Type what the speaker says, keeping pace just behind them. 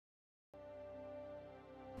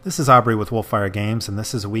This is Aubrey with Wolfire Games, and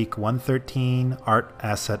this is week 113 Art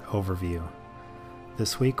Asset Overview.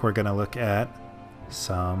 This week we're going to look at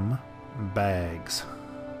some bags.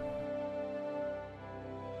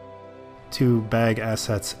 2 bag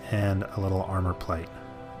assets and a little armor plate.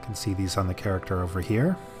 You can see these on the character over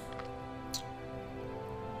here,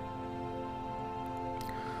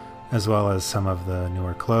 as well as some of the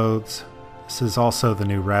newer clothes. This is also the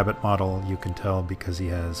new rabbit model. You can tell because he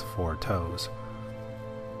has 4 toes.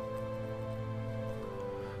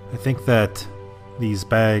 I think that these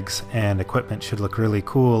bags and equipment should look really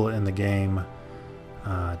cool in the game.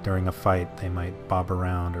 During a fight, they might bob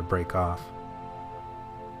around or break off.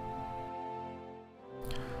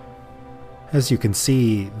 As you can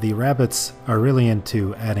see, the rabbits are really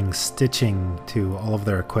into adding stitching to all of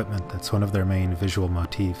their equipment. That's one of their main visual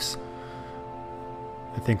motifs.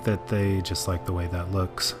 I think that they just like the way that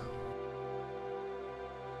looks.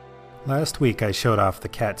 Last week I showed off the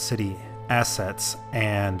Cat City assets,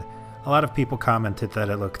 and a lot of people commented that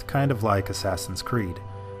it looked kind of like Assassin's Creed.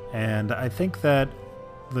 And I think that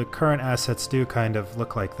the current assets do kind of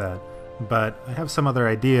look like that, but I have some other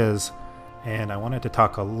ideas and I wanted to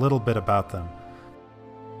talk a little bit about them.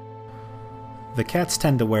 The cats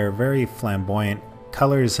tend to wear very flamboyant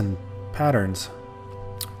colors and patterns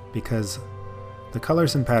because the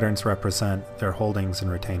colors and patterns represent their holdings and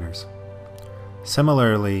retainers.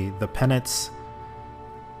 Similarly, the pennants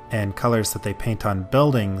and colors that they paint on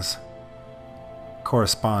buildings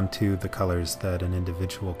correspond to the colors that an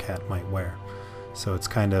individual cat might wear. So it's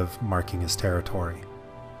kind of marking his territory.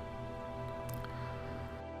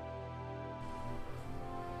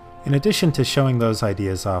 In addition to showing those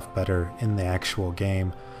ideas off better in the actual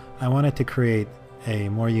game, I wanted to create a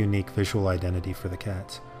more unique visual identity for the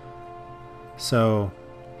cats. So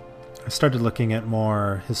I started looking at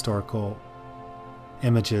more historical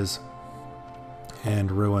images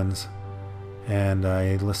and ruins, and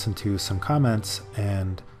I listened to some comments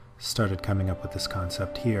and started coming up with this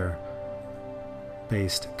concept here,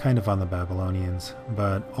 based kind of on the Babylonians,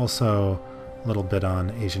 but also a little bit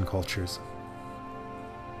on Asian cultures.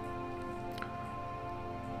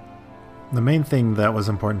 The main thing that was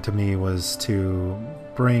important to me was to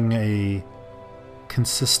bring a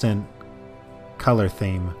consistent color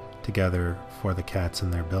theme together for the cats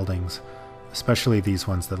and their buildings, especially these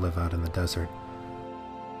ones that live out in the desert.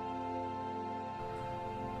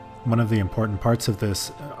 One of the important parts of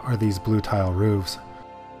this are these blue tile roofs.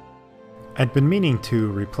 I'd been meaning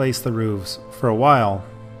to replace the roofs for a while,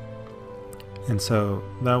 and so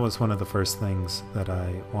that was one of the first things that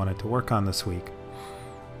I wanted to work on this week.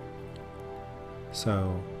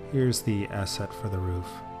 So here's the asset for the roof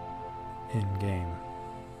in game.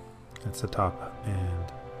 That's the top,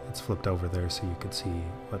 and it's flipped over there so you can see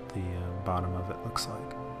what the bottom of it looks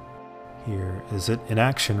like. Here is it in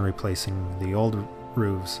action, replacing the old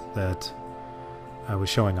roofs that I was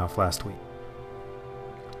showing off last week.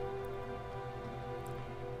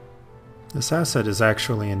 This asset is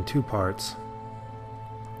actually in 2 parts.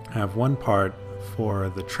 I have one part for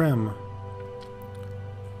the trim,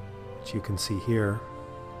 which you can see here,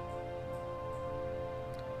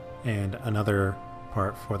 and another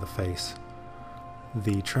part for the face.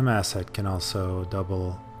 The trim asset can also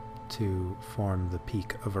double to form the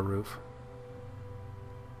peak of a roof.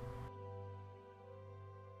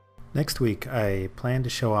 Next week, I plan to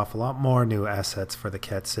show off a lot more new assets for the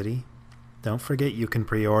Cat City. Don't forget you can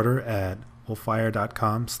pre-order at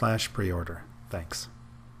wolfire.com/preorder. Thanks.